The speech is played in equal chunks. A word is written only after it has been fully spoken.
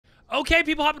Okay,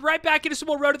 people, hopping right back into some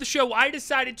more Road to the Show. I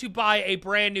decided to buy a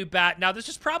brand new bat. Now, this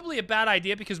is probably a bad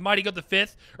idea because Mighty Goat the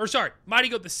 5th, or sorry, Mighty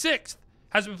Goat the 6th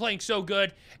has been playing so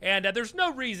good, and there's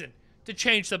no reason to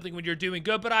change something when you're doing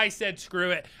good, but I said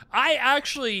screw it. I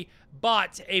actually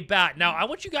bought a bat. Now, I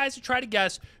want you guys to try to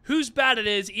guess whose bat it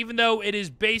is, even though it is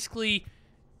basically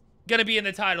going to be in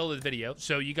the title of the video,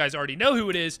 so you guys already know who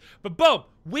it is. But boom,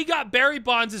 we got Barry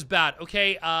Bonds' bat,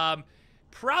 okay?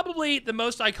 Probably the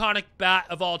most iconic bat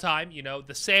of all time, you know,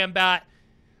 the Sam bat.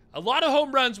 A lot of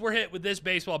home runs were hit with this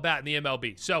baseball bat in the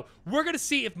MLB. So we're going to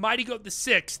see if Mighty Goat the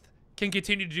 6th can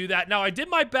continue to do that. Now, I did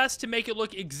my best to make it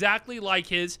look exactly like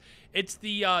his. It's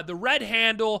the red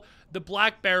handle, the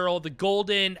black barrel, the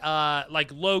golden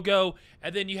like logo,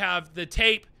 and then you have the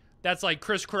tape that's like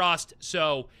crisscrossed.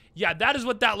 So yeah, that is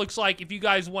what that looks like. If you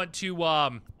guys want to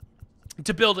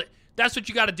build it, that's what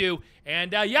you got to do.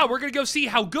 And yeah, we're gonna go see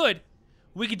how good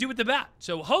we can do with the bat.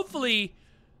 So hopefully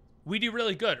we do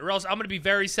really good, or else I'm gonna be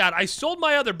very sad. I sold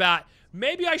my other bat.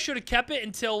 Maybe I should have kept it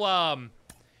until I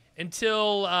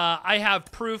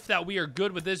have proof that we are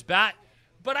good with this bat.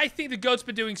 But I think the GOAT's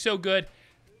been doing so good,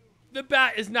 the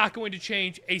bat is not going to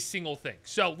change a single thing.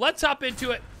 So let's hop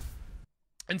into it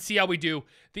and see how we do.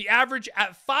 The average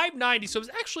at 590, so it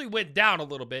actually went down a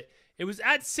little bit. It was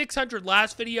at 600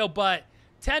 last video, but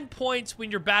 10 points when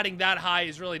you're batting that high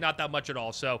is really not that much at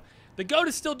all. So the GOAT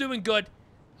is still doing good.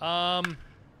 I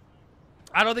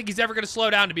don't think he's ever going to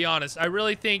slow down, to be honest. I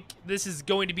really think this is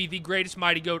going to be the greatest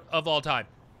Mighty Goat of all time.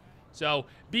 So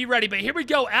be ready. But here we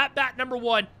go at bat number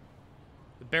 1.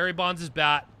 Barry Bonds'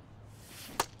 bat.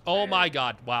 Oh my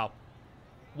God. Wow.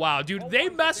 Wow, dude, they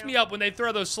mess me up when they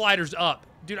throw those sliders up.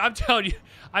 Dude, I'm telling you,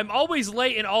 I'm always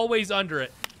late and always under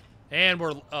it. And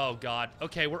we're, oh God.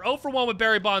 Okay, we're 0 for 1 with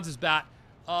Barry Bonds' bat.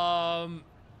 Not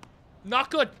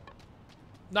good.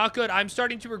 Not good. I'm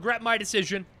starting to regret my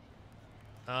decision.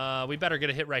 We better get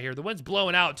a hit right here. The wind's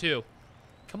blowing out too.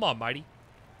 Come on, Mighty.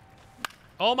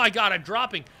 Oh my God, I'm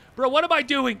dropping. Bro, what am I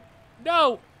doing?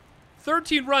 No.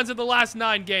 13 runs in the last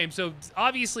 9 games, so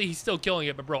obviously he's still killing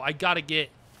it, but bro, I gotta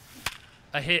get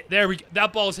a hit. There we go.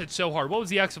 That ball was hit so hard. What was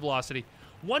the exit velocity?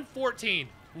 114.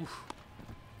 Oof.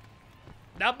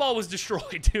 That ball was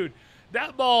destroyed, dude.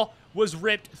 That ball was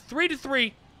ripped.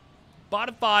 3-3.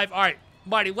 Bottom 5. All right,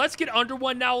 Mighty, let's get under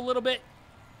 1 now a little bit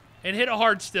and hit it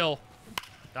hard still.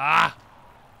 Ah,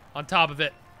 on top of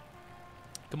it.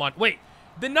 Come on. Wait,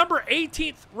 the number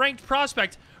 18th ranked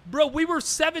prospect. Bro, we were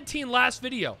 17 last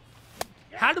video.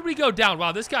 How did we go down?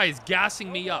 Wow, this guy is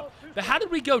gassing me up. But how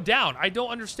did we go down? I don't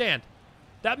understand.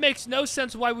 That makes no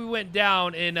sense why we went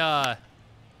down in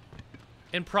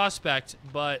prospect,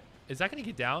 but is that going to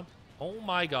get down? Oh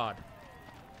my God.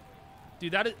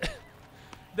 Dude, that is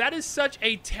that is such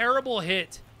a terrible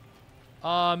hit.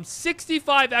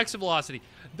 65 exit velocity.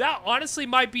 That honestly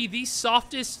might be the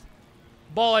softest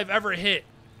ball I've ever hit.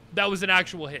 That was an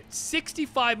actual hit.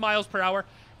 65 miles per hour.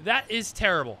 That is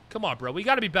terrible. Come on, bro. We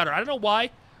got to be better. I don't know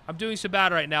why I'm doing so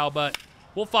bad right now, but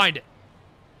we'll find it.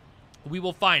 We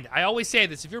will find it. I always say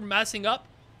this. If you're messing up,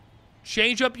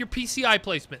 change up your PCI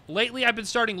placement. Lately, I've been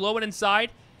starting low and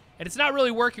inside, and it's not really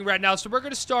working right now, so we're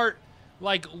going to start,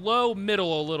 like, low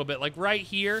middle a little bit, like right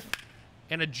here,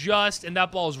 and adjust, and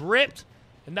that ball is ripped,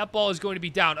 and that ball is going to be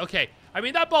down. Okay. I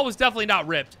mean, that ball was definitely not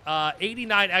ripped.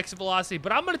 89 exit velocity,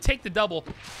 but I'm going to take the double.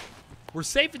 We're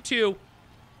safe at 2.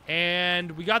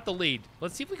 And we got the lead.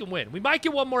 Let's see if we can win. We might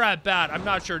get one more at bat. I'm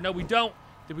not sure. No, we don't.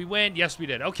 Did we win? Yes, we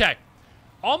did. Okay.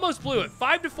 Almost blew it.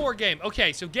 5-4 game.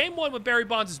 Okay, so game 1 with Barry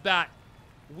Bonds' bat,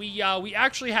 we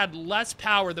actually had less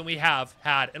power than we have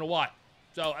had in a while.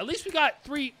 So at least we got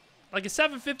like a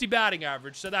 750 batting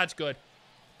average, so that's good.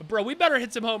 But bro, we better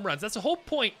hit some home runs. That's the whole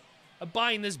point of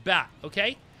buying this bat,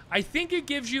 okay? I think it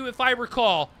gives you, if I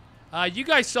recall, you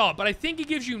guys saw it, but I think it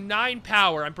gives you 9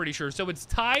 power, I'm pretty sure. So it's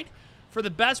tied for the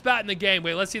best bat in the game.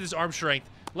 Wait, let's see this arm strength.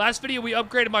 Last video, we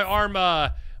upgraded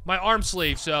my arm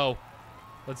sleeve, so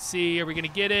let's see. Are we going to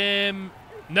get him?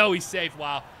 No, he's safe.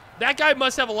 Wow. That guy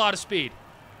must have a lot of speed.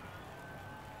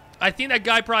 I think that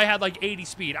guy probably had like 80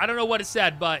 speed. I don't know what it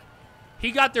said, but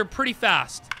he got there pretty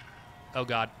fast. Oh,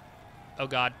 God. Oh,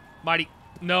 God. Mighty.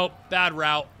 Nope. Bad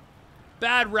route.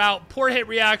 Bad route. Poor hit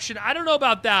reaction. I don't know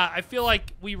about that. I feel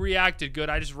like we reacted good.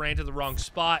 I just ran to the wrong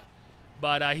spot.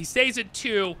 But he stays at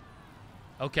 2.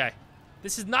 Okay.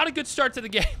 This is not a good start to the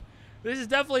game. This is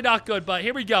definitely not good, but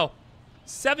here we go.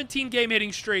 17 game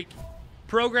hitting streak.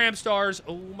 Program stars.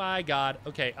 Oh my God.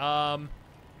 Okay. All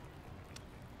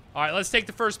right, let's take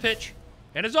the first pitch.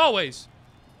 And as always,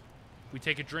 we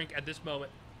take a drink at this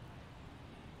moment.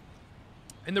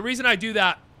 And the reason I do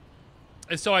that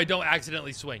is so I don't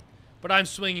accidentally swing. But I'm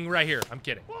swinging right here. I'm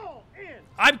kidding.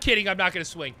 I'm kidding. I'm not going to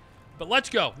swing. But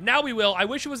let's go. Now we will. I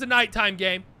wish it was a nighttime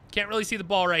game. Can't really see the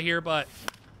ball right here, but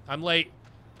I'm late.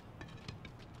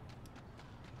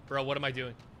 Bro, what am I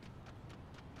doing?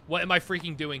 What am I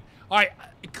freaking doing? All right,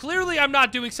 clearly I'm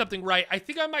not doing something right. I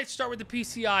think I might start with the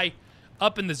PCI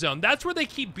up in the zone. That's where they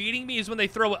keep beating me, is when they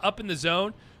throw it up in the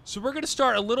zone. So we're going to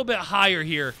start a little bit higher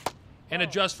here and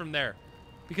adjust from there.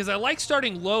 Because I like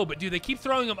starting low, but dude, they keep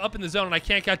throwing them up in the zone and I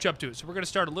can't catch up to it. So we're going to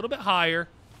start a little bit higher.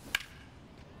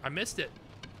 I missed it.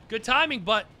 Good timing,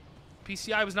 but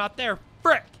PCI was not there.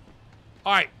 Frick.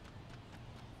 All right.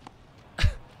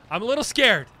 I'm a little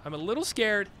scared. I'm a little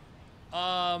scared.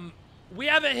 We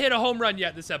haven't hit a home run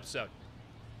yet this episode.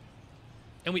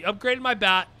 And we upgraded my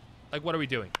bat. Like, what are we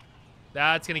doing?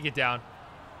 That's going to get down.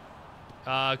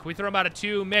 Can we throw him out at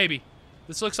 2? Maybe.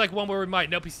 This looks like one where we might.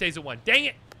 Nope, he stays at 1. Dang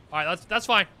it. All right, that's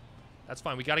fine. That's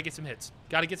fine. We got to get some hits.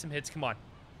 Got to get some hits. Come on.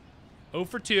 0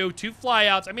 for 2. 2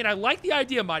 flyouts. I mean, I like the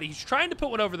idea, Mighty. He's trying to put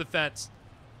one over the fence.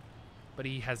 But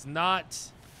he has not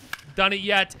done it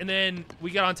yet. And then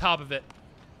we got on top of it.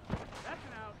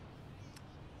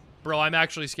 Bro, I'm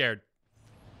actually scared.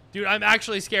 Dude, I'm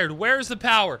actually scared. Where's the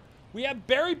power? We have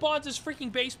Barry Bonds'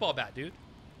 freaking baseball bat, dude.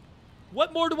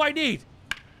 What more do I need?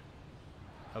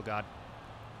 Oh, God.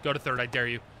 Go to third, I dare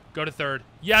you. Go to third.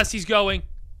 Yes, he's going.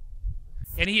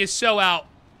 And he is so out.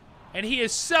 And he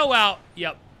is so out.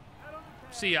 Yep.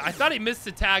 See ya. I thought he missed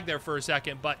the tag there for a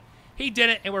second, but he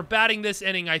didn't. And we're batting this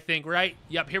inning, I think, right?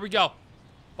 Yep, here we go.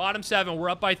 Bottom 7. We're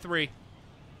up by 3.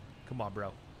 Come on,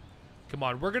 bro. Come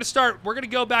on. We're going to start. We're going to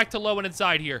go back to low and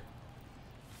inside here.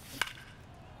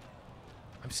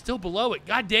 I'm still below it.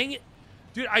 God dang it.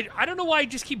 Dude, I don't know why I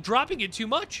just keep dropping it too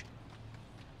much.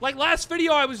 Like last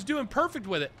video, I was doing perfect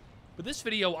with it. But this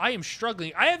video, I am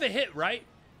struggling. I have a hit, right?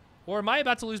 Or am I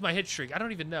about to lose my hit streak? I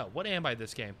don't even know. What am I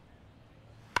this game?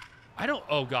 I don't...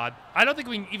 Oh, God. I don't think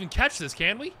we can even catch this,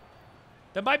 can we?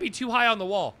 That might be too high on the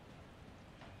wall.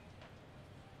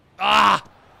 Ah!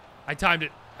 I timed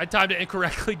it. I timed it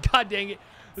incorrectly. God dang it.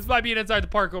 This might be an inside the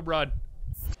park home run.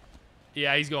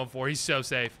 Yeah, he's going for it. He's so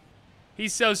safe.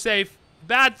 He's so safe.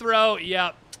 Bad throw.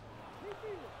 Yep.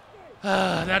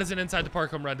 That is an inside the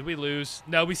park home run. Did we lose?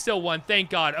 No, we still won. Thank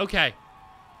God. Okay.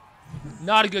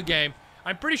 Not a good game.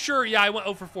 I'm pretty sure, yeah, I went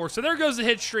 0 for 4. So there goes the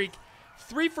hit streak.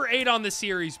 3 for 8 on the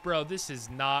series, bro. This is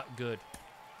not good.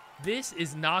 This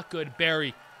is not good.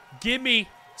 Barry, give me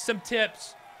some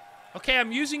tips. Okay,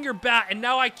 I'm using your bat, and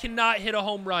now I cannot hit a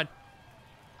home run.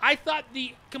 I thought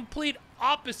the complete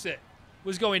opposite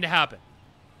was going to happen.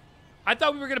 I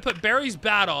thought we were going to put Barry's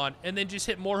bat on and then just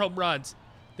hit more home runs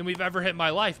than we've ever hit in my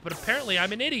life. But apparently,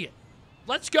 I'm an idiot.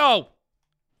 Let's go.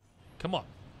 Come on.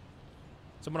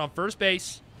 Someone on first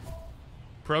base.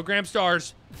 Program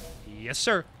stars. Yes,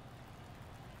 sir.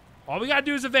 All we got to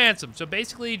do is advance them. So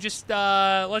basically, just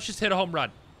let's just hit a home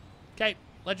run. Okay,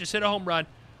 let's just hit a home run.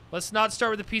 Let's not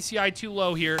start with the PCI too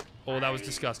low here. Oh, that was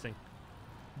disgusting.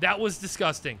 That was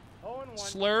disgusting.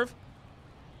 Slurve.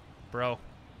 Bro,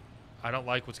 I don't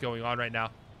like what's going on right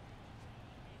now.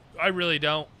 I really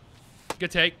don't.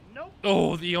 Good take. Nope.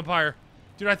 Oh, the umpire.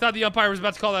 Dude, I thought the umpire was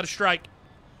about to call that a strike.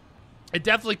 It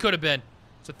definitely could have been.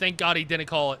 So thank God he didn't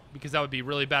call it, because that would be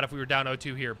really bad if we were down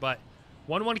 0-2 here. But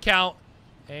 1-1 count.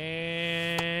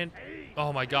 And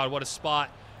oh my God, what a spot.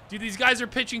 Dude, these guys are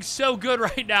pitching so good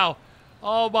right now.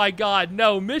 Oh my God.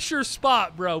 No, miss your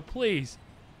spot, bro. Please.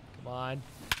 Come on.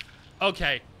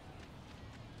 Okay.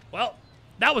 Well,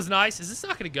 that was nice. Is this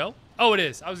not going to go? Oh, it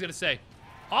is. I was going to say.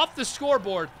 Off the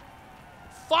scoreboard.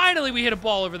 Finally, we hit a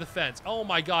ball over the fence. Oh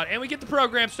my God. And we get the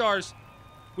program stars,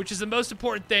 which is the most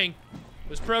important thing.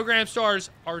 Those program stars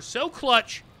are so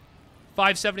clutch.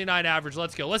 579 average.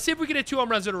 Let's go. Let's see if we can hit 2 home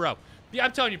runs in a row. Yeah,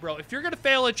 I'm telling you, bro. If you're going to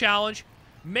fail a challenge,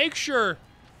 make sure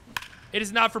it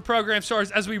is not for program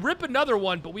stars, as we rip another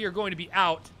one, but we are going to be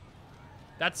out.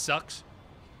 That sucks.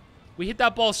 We hit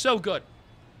that ball so good.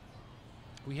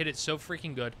 We hit it so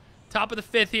freaking good. Top of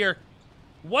the 5th here.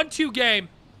 1-2 game.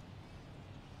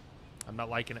 I'm not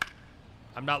liking it.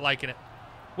 I'm not liking it.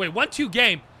 Wait, 1-2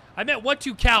 game? I meant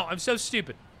 1-2 count. I'm so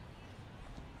stupid.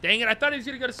 Dang it. I thought he was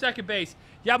going to go to second base.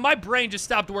 Yeah, my brain just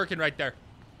stopped working right there.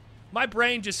 My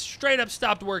brain just straight up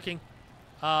stopped working.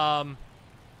 Yeah,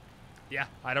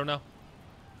 I don't know.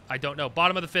 I don't know.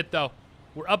 Bottom of the 5th, though.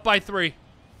 We're up by 3.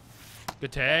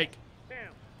 Good take.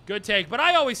 Good take. But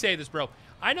I always say this, bro.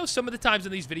 I know some of the times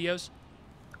in these videos,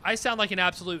 I sound like an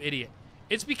absolute idiot.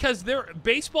 It's because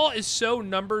baseball is so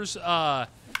numbers,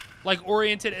 like,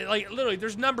 oriented. Like, literally,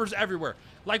 there's numbers everywhere.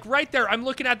 Like, right there, I'm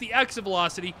looking at the exit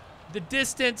velocity, the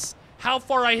distance, how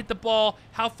far I hit the ball,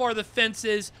 how far the fence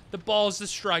is, the balls, the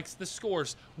strikes, the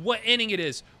scores, what inning it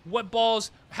is, what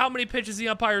balls, how many pitches the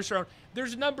umpire's thrown.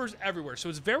 There's numbers everywhere, so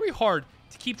it's very hard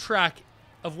to keep track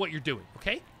of what you're doing,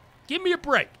 okay? Give me a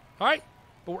break, all right?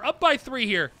 But we're up by 3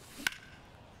 here.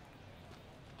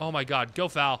 Oh, my God. Go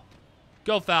foul.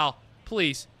 Go foul.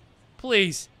 Please.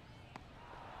 Please.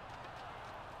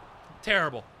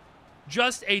 Terrible.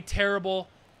 Just a terrible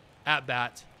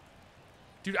at-bat.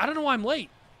 Dude, I don't know why I'm late.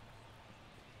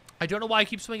 I don't know why I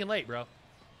keep swinging late, bro.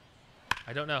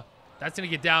 I don't know. That's going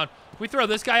to get down. Can we throw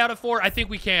this guy out at 4? I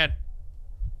think we can.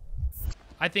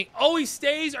 I think... Oh, he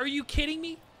stays? Are you kidding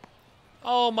me?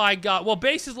 Oh, my God. Well,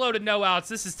 bases loaded, no outs.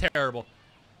 This is terrible.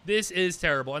 This is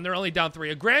terrible. And they're only down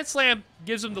 3. A grand slam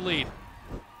gives them the lead.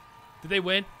 Did they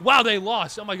win? Wow, they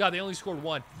lost. Oh, my God. They only scored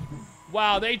 1.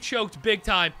 Wow, they choked big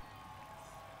time.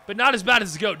 But not as bad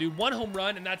as the GOAT, dude. 1 home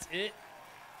run, and that's it.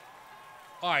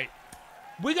 All right.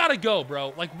 We got to go,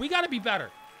 bro. Like, we got to be better.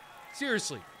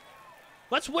 Seriously.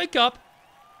 Let's wake up.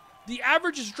 The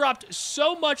average has dropped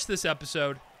so much this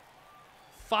episode.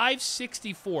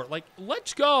 564. Like,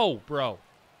 let's go, bro.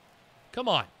 Come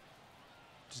on.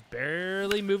 Just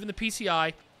barely moving the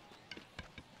PCI.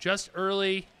 Just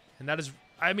early. And that is...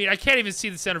 I mean, I can't even see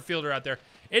the center fielder out there.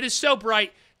 It is so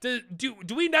bright. Do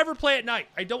we never play at night?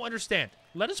 I don't understand.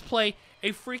 Let us play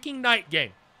a freaking night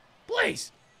game.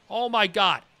 Please. Oh, my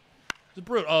God. The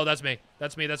brute. Oh, that's me.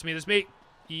 That's me. That's me. That's me.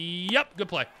 Yep. Good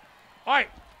play. All right.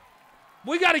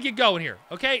 We got to get going here,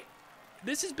 okay?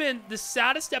 This has been the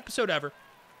saddest episode ever.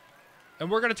 And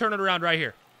we're going to turn it around right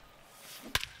here.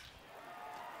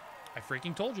 I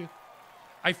freaking told you.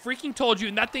 I freaking told you,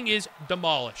 and that thing is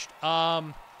demolished.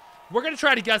 We're going to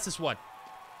try to guess this one.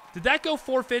 Did that go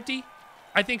 450?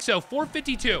 I think so.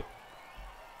 452.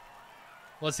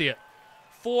 Let's see it.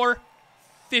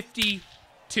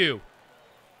 452.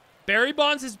 Barry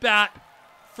Bonds is bat.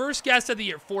 First guess of the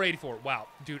year, 484. Wow,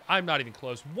 dude, I'm not even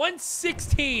close.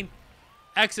 116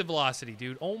 exit velocity,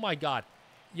 dude. Oh, my God.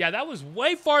 Yeah, that was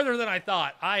way farther than I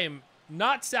thought. I am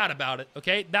not sad about it,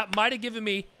 okay? That might have given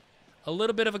me a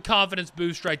little bit of a confidence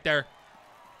boost right there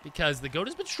because the GOAT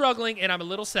has been struggling, and I'm a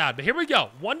little sad. But here we go.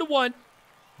 1-1,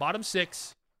 bottom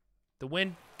 6. The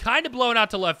wind kind of blowing out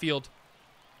to left field.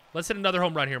 Let's hit another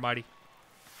home run here, Mighty.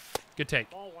 Good take.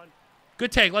 Ball 1.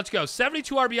 Good take. Let's go.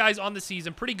 72 RBIs on the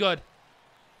season. Pretty good.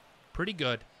 Pretty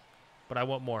good. But I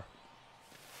want more.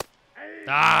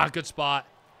 Ah, good spot.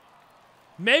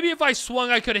 Maybe if I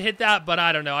swung, I could have hit that, but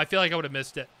I don't know. I feel like I would have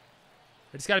missed it.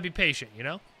 I just got to be patient, you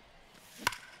know?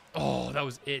 Oh, that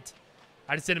was it.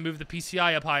 I just didn't move the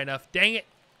PCI up high enough. Dang it.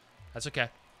 That's okay.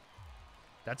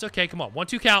 That's okay. Come on.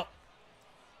 1-2 count.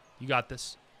 You got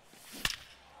this.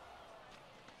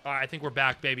 All right, I think we're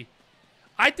back, baby.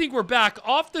 I think we're back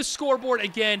off the scoreboard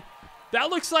again. That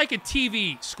looks like a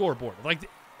TV scoreboard. Like,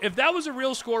 if that was a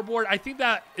real scoreboard, I think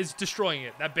that is destroying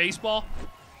it. That baseball.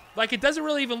 Like, it doesn't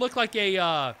really even look like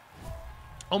a,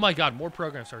 oh, my God, more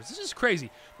program stars. This is crazy.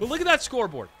 But look at that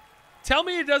scoreboard. Tell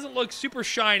me it doesn't look super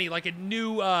shiny like a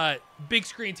new big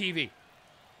screen TV.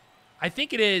 I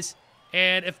think it is.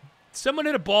 And if someone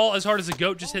hit a ball as hard as the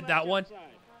GOAT just hit that one,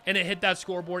 and it hit that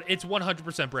scoreboard, it's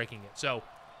 100% breaking it. So,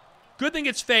 good thing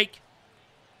it's fake.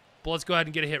 But let's go ahead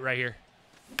and get a hit right here.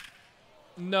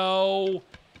 No.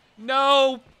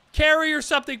 No. Carry or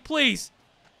something, please.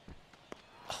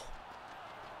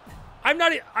 I'm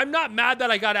not mad that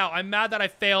I got out. I'm mad that I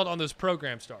failed on those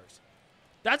program stars.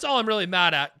 That's all I'm really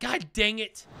mad at. God dang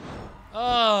it.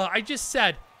 I just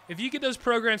said, if you get those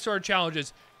program star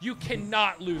challenges, you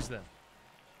cannot lose them.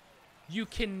 You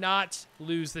cannot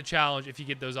lose the challenge if you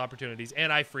get those opportunities.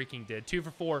 And I freaking did. 2 for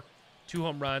 4. 2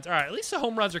 home runs. All right, at least the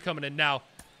home runs are coming in now.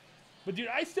 But, dude,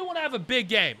 I still want to have a big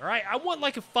game, all right? I want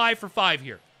like a 5 for 5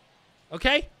 here.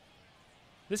 Okay?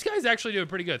 This guy's actually doing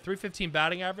pretty good. 315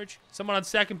 batting average. Someone on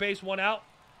second base, 1 out.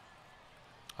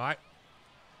 All right.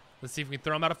 Let's see if we can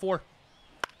throw him out of 4.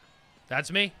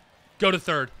 That's me. Go to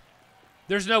third.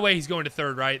 There's no way he's going to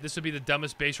third, right? This would be the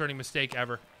dumbest base running mistake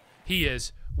ever. He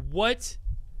is. What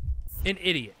an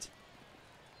idiot.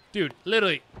 Dude,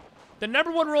 literally, the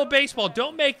 #1 rule of baseball,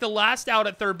 don't make the last out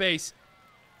at third base.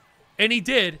 And he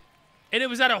did. And it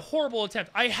was at a horrible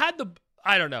attempt. I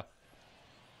don't know.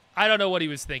 I don't know what he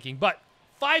was thinking. But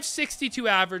 562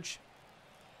 average.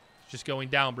 It's just going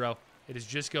down, bro. It is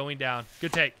just going down.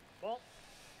 Good take.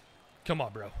 Come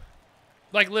on, bro.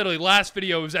 Like, literally, last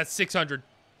video was at 600.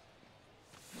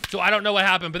 So I don't know what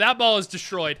happened, but that ball is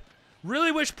destroyed.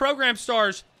 Really wish program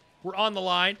stars were on the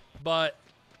line, but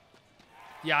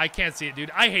yeah, I can't see it,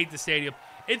 dude. I hate the stadium.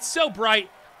 It's so bright.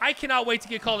 I cannot wait to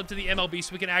get called up to the MLB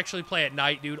so we can actually play at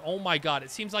night, dude. Oh, my God. It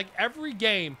seems like every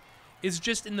game is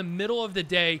just in the middle of the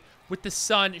day with the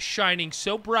sun shining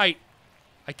so bright.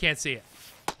 I can't see it.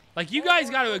 Like, you guys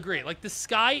got to agree. Like, the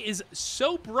sky is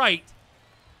so bright.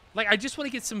 Like, I just want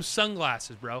to get some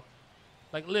sunglasses, bro.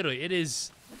 Like, literally, it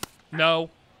is... No.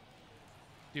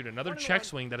 Dude, another check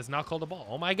swing that is not called a ball.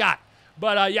 Oh, my God.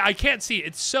 But, yeah, I can't see it.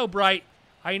 It's so bright.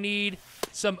 I need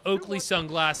some Oakley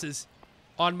sunglasses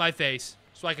on my face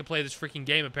so I can play this freaking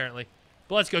game, apparently.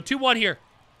 But let's go. 2-1 here.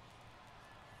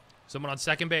 Someone on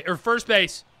second base, or first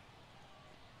base.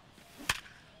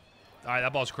 All right,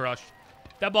 that ball's crushed.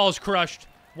 That ball is crushed.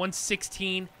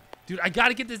 116. Dude, I got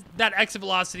to get that exit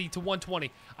velocity to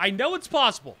 120. I know it's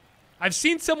possible. I've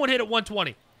seen someone hit at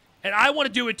 120, and I want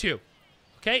to do it too.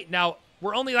 Okay, now,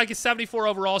 we're only like a 74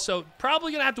 overall, so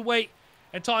probably going to have to wait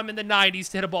until I'm in the 90s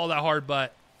to hit a ball that hard,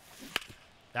 but...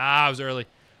 I was early.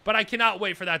 But I cannot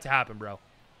wait for that to happen, bro.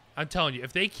 I'm telling you,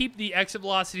 if they keep the exit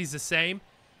velocities the same,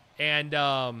 and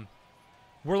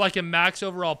we're like a max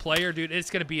overall player, dude, it's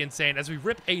going to be insane. As we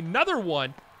rip another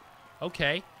one.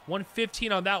 Okay,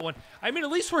 115 on that one. I mean,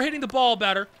 at least we're hitting the ball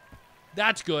better.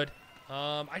 That's good.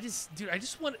 I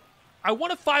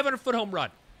want a 500-foot home run.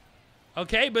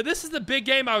 Okay, but this is the big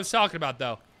game I was talking about,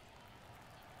 though.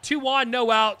 2 on, no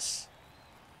outs.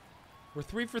 We're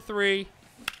 3 for 3.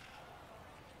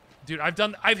 Dude,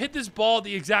 I've hit this ball at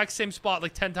the exact same spot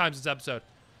like 10 times this episode.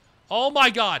 Oh my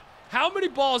God. How many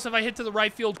balls have I hit to the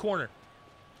right field corner?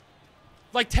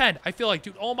 Like 10, I feel like,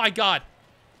 dude. Oh my God.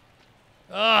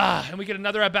 And we get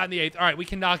another at bat in the 8th. All right, we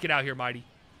can knock it out here, Mighty.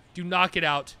 Do knock it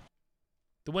out.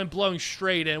 The wind blowing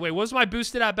straight in. Wait, what was my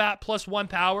boosted at bat? +1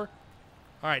 power.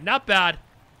 All right, not bad.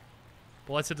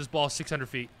 But let's hit this ball 600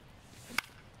 feet.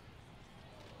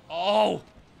 Oh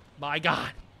my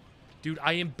God. Dude,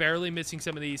 I am barely missing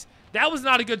some of these. That was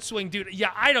not a good swing, dude.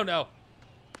 Yeah, I don't know.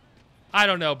 I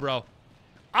don't know, bro.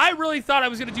 I really thought I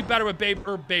was going to do better with Babe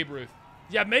Ruth.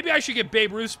 Yeah, maybe I should get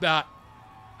Babe Ruth's bat.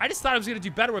 I just thought I was going to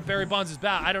do better with Barry Bonds'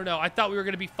 bat. I don't know. I thought we were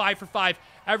going to be 5 for 5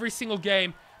 every single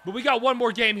game. But we got one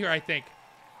more game here, I think.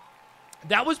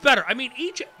 That was better. I mean,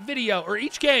 each video, or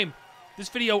each game, this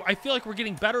video, I feel like we're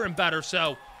getting better and better.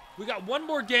 So, we got one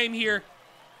more game here.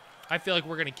 I feel like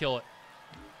we're going to kill it.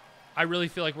 I really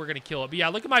feel like we're going to kill it. But yeah,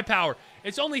 look at my power.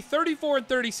 It's only 34 and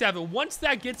 37. Once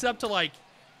that gets up to like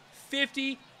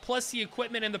 50 plus the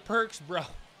equipment and the perks, bro,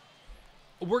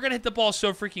 we're going to hit the ball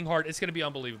so freaking hard. It's going to be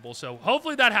unbelievable. So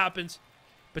hopefully that happens.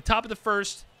 But top of the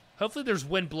first, hopefully there's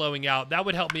wind blowing out. That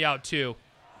would help me out too.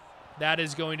 That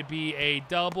is going to be a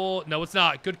double. No, it's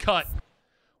not. Good cut.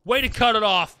 Way to cut it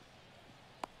off.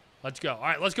 Let's go. All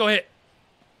right, let's go hit.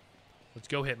 Let's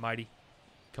go hit, Mighty.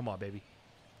 Come on, baby.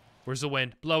 Where's the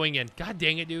wind? Blowing in. God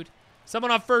dang it, dude. Someone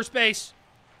on first base.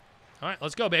 All right,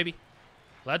 let's go, baby.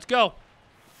 Let's go.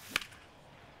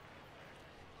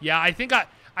 Yeah, I think I'm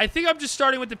just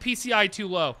starting with the PCI too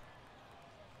low.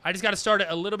 I just got to start it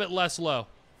a little bit less low.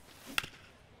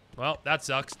 Well, that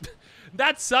sucks.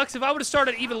 That sucks. If I would have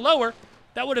started even lower,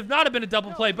 that would have not have been a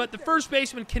double play. But the first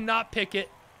baseman cannot pick it.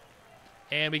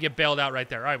 And we get bailed out right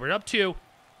there. All right, we're up 2.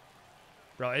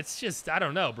 Bro, it's just, I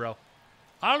don't know, bro.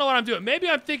 I don't know what I'm doing. Maybe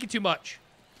I'm thinking too much.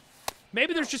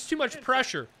 Maybe there's just too much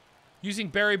pressure using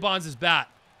Barry Bonds' bat.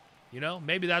 You know,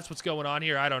 maybe that's what's going on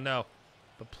here. I don't know.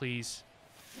 But please.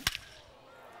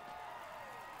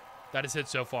 That is hit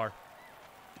so far.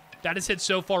 That is hit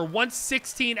so far.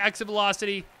 116 exit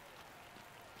velocity.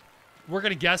 We're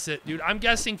going to guess it, dude. I'm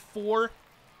guessing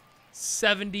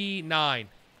 479.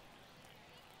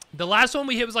 The last one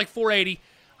we hit was like 480.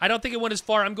 I don't think it went as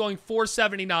far. I'm going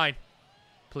 479.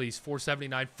 Please,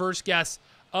 479. First guess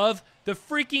of the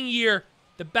freaking year.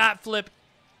 The bat flip.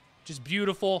 Just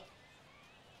beautiful.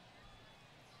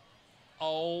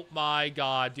 Oh my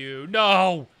God, dude.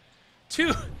 No.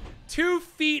 2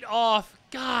 feet off.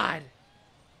 God.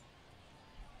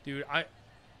 Dude,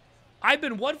 I've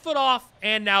been 1 foot off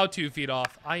and now 2 feet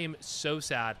off. I am so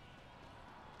sad.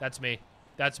 That's me.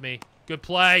 That's me. Good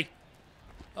play.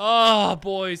 Oh,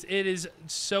 boys, it is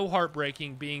so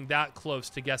heartbreaking being that close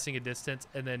to guessing a distance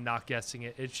and then not guessing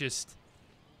it. It's just,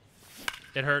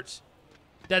 it hurts.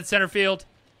 Dead center field.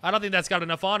 I don't think that's got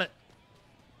enough on it.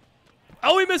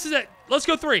 Oh, he misses it. Let's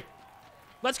go 3.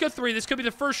 Let's go 3. This could be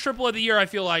the first triple of the year, I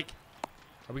feel like.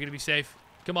 Are we going to be safe?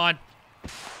 Come on.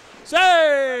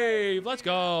 Save! Let's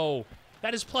go.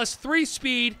 That is +3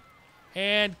 speed.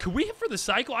 And could we hit for the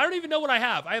cycle? I don't even know what I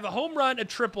have. I have a home run, a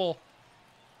triple.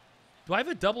 Do I have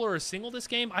a double or a single this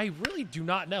game? I really do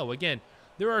not know. Again,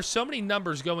 there are so many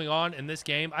numbers going on in this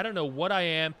game. I don't know what I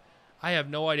am. I have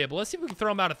no idea. But let's see if we can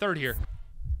throw him out a third here.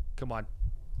 Come on.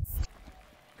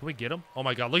 Can we get him? Oh,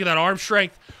 my God. Look at that arm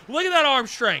strength. Look at that arm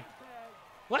strength.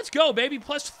 Let's go, baby.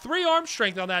 +3 arm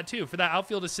strength on that, too, for that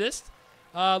outfield assist.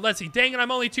 Let's see. Dang it,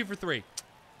 I'm only 2 for 3.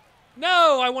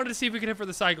 No, I wanted to see if we could hit for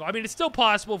the cycle. I mean, it's still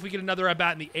possible if we get another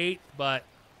at-bat in the 8th, but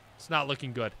it's not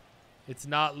looking good. It's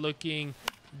not looking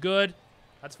good.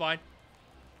 That's fine.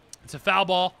 It's a foul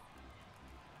ball.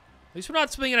 At least we're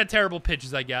not swinging at terrible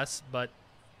pitches, I guess. But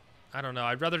I don't know.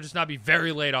 I'd rather just not be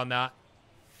very late on that.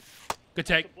 Good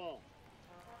take.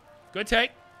 Good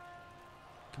take.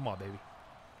 Come on, baby.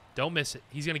 Don't miss it.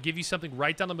 He's going to give you something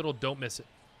right down the middle. Don't miss it.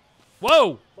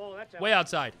 Whoa! Way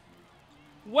outside.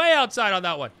 Way outside on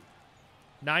that one.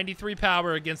 93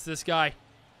 power against this guy.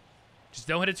 Just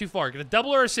don't hit it too far. Get a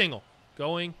double or a single.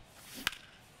 Going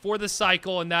for the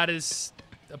cycle, and that is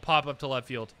a pop-up to left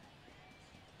field.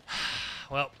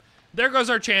 Well, there goes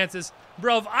our chances.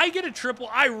 Bro, if I get a triple,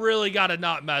 I really got to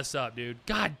not mess up, dude.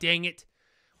 God dang it.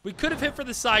 We could have hit for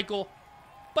the cycle,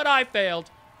 but I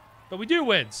failed. But we do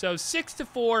win. So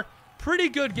 6-4. Pretty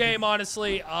good game,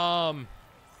 honestly.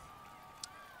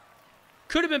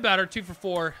 Could have been better.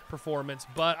 2-for-4 performance.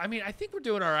 But, I mean, I think we're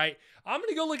doing all right. I'm going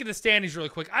to go look at the standings really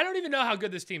quick. I don't even know how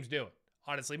good this team's doing,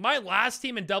 honestly. My last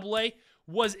team in AA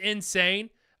was insane.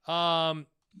 But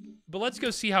let's go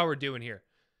see how we're doing here.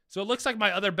 So it looks like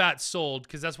my other bat sold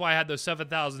because that's why I had those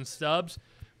 7,000 stubs.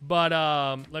 But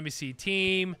let me see.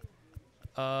 Team.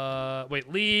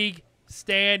 League.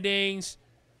 Standings.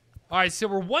 All right, so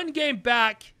we're one game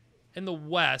back in the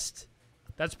West.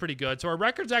 That's pretty good. So our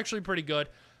record's actually pretty good.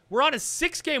 We're on a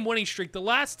 6-game winning streak. The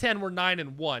last 10 were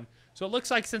 9-1. So it looks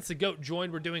like since the GOAT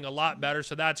joined, we're doing a lot better.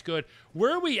 So that's good.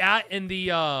 Where are we at in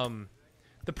the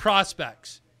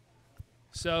prospects?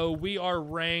 So we are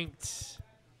ranked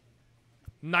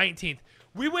 19th.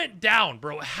 We went down,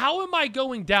 bro. How am I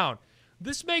going down?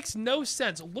 This makes no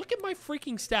sense. Look at my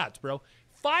freaking stats, bro.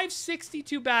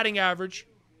 562 batting average,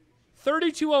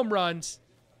 32 home runs,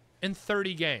 in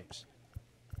 30 games.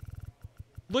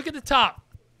 Look at the top.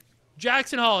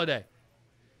 Jackson Holiday,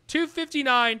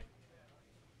 259,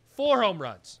 4 home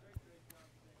runs.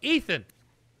 Ethan,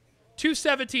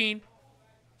 217,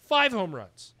 5 home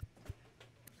runs.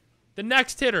 The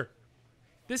next hitter.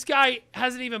 This guy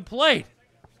hasn't even played.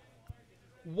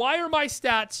 Why are my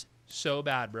stats so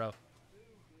bad, bro?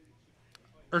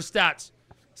 Or stats,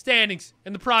 standings,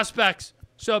 and the prospects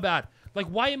so bad. Like,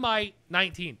 why am I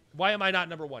 19? Why am I not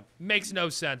number 1? Makes no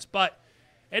sense, but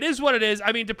it is what it is.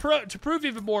 I mean, to prove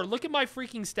even more, look at my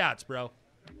freaking stats, bro.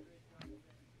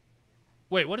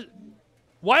 Wait,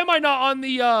 why am I not on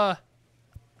the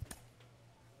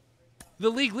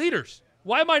league leaders?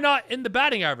 Why am I not in the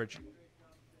batting average?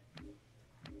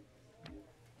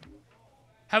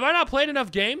 Have I not played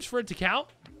enough games for it to count?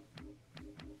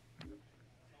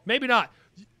 Maybe not.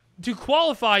 To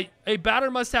qualify, a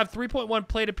batter must have 3.1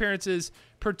 plate appearances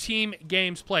per team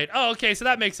games played. Oh, okay, so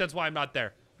that makes sense why I'm not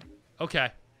there.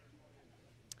 Okay.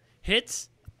 Hits?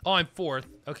 Oh, I'm 4th.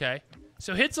 Okay.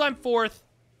 So hits, I'm 4th.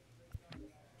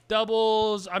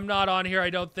 Doubles, I'm not on here, I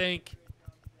don't think.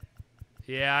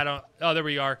 Yeah, I don't. Oh, there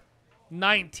we are.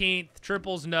 19th.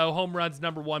 Triples, no. Home runs,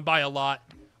 number 1 by a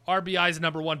lot. RBIs,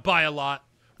 number 1 by a lot.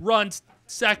 Runs,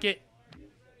 2nd.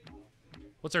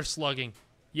 What's our slugging?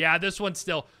 Yeah, this one's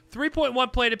still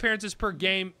 3.1 plate appearances per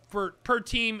game per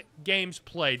team games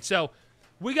played. So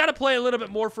we got to play a little bit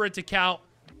more for it to count.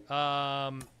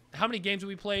 How many games have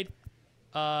we played?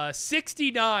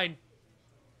 69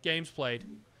 games played.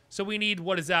 So we need,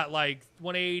 what is that, like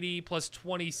 180 plus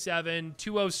 27,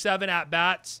 207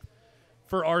 at-bats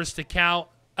for ours to count.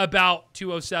 About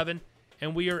 207.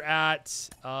 And we are at,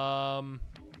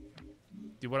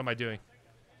 dude, what am I doing?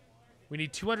 We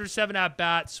need 207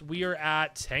 at-bats. We are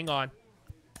at, hang on.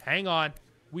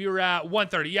 We are at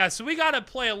 130. Yeah, so we got to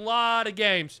play a lot of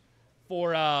games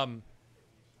for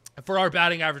our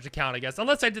batting average account, I guess.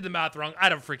 Unless I did the math wrong. I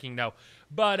don't freaking know.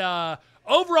 But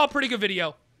overall, pretty good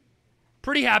video.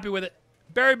 Pretty happy with it.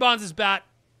 Barry Bonds' bat.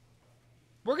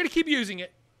 We're going to keep using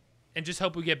it and just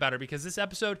hope we get better because this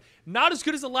episode, not as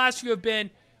good as the last few have been,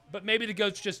 but maybe the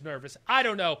GOAT's just nervous. I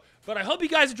don't know. But I hope you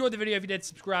guys enjoyed the video. If you did,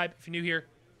 subscribe. If you're new here,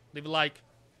 leave a like,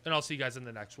 and I'll see you guys in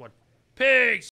the next one. Peace!